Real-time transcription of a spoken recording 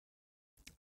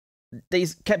they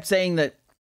kept saying that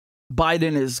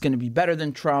Biden is going to be better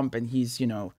than Trump, and he's, you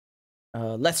know,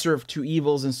 lesser of two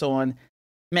evils and so on.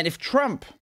 Man, if Trump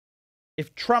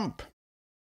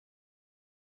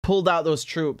pulled out those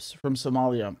troops from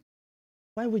Somalia,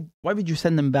 why would you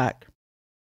send them back?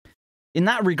 In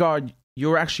that regard,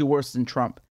 you're actually worse than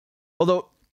Trump. Although,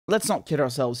 let's not kid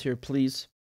ourselves here, please.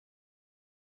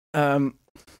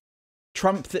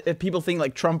 Trump, people think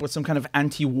like Trump was some kind of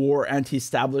anti-war,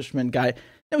 anti-establishment guy.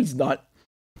 No, he's not.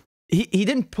 He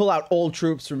didn't pull out all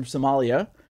troops from Somalia.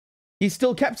 He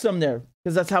still kept some there,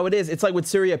 because that's how it is. It's like with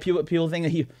Syria, people think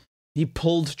that he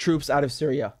pulled troops out of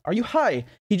Syria. Are you high?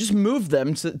 He just moved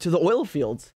them to the oil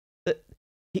fields.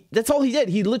 That's all he did.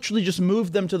 He literally just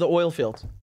moved them to the oil fields.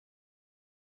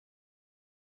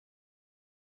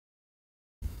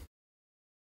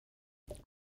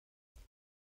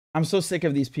 I'm so sick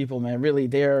of these people, man. Really,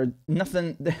 they're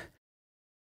nothing.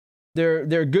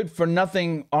 They're good for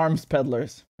nothing arms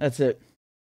peddlers. That's it.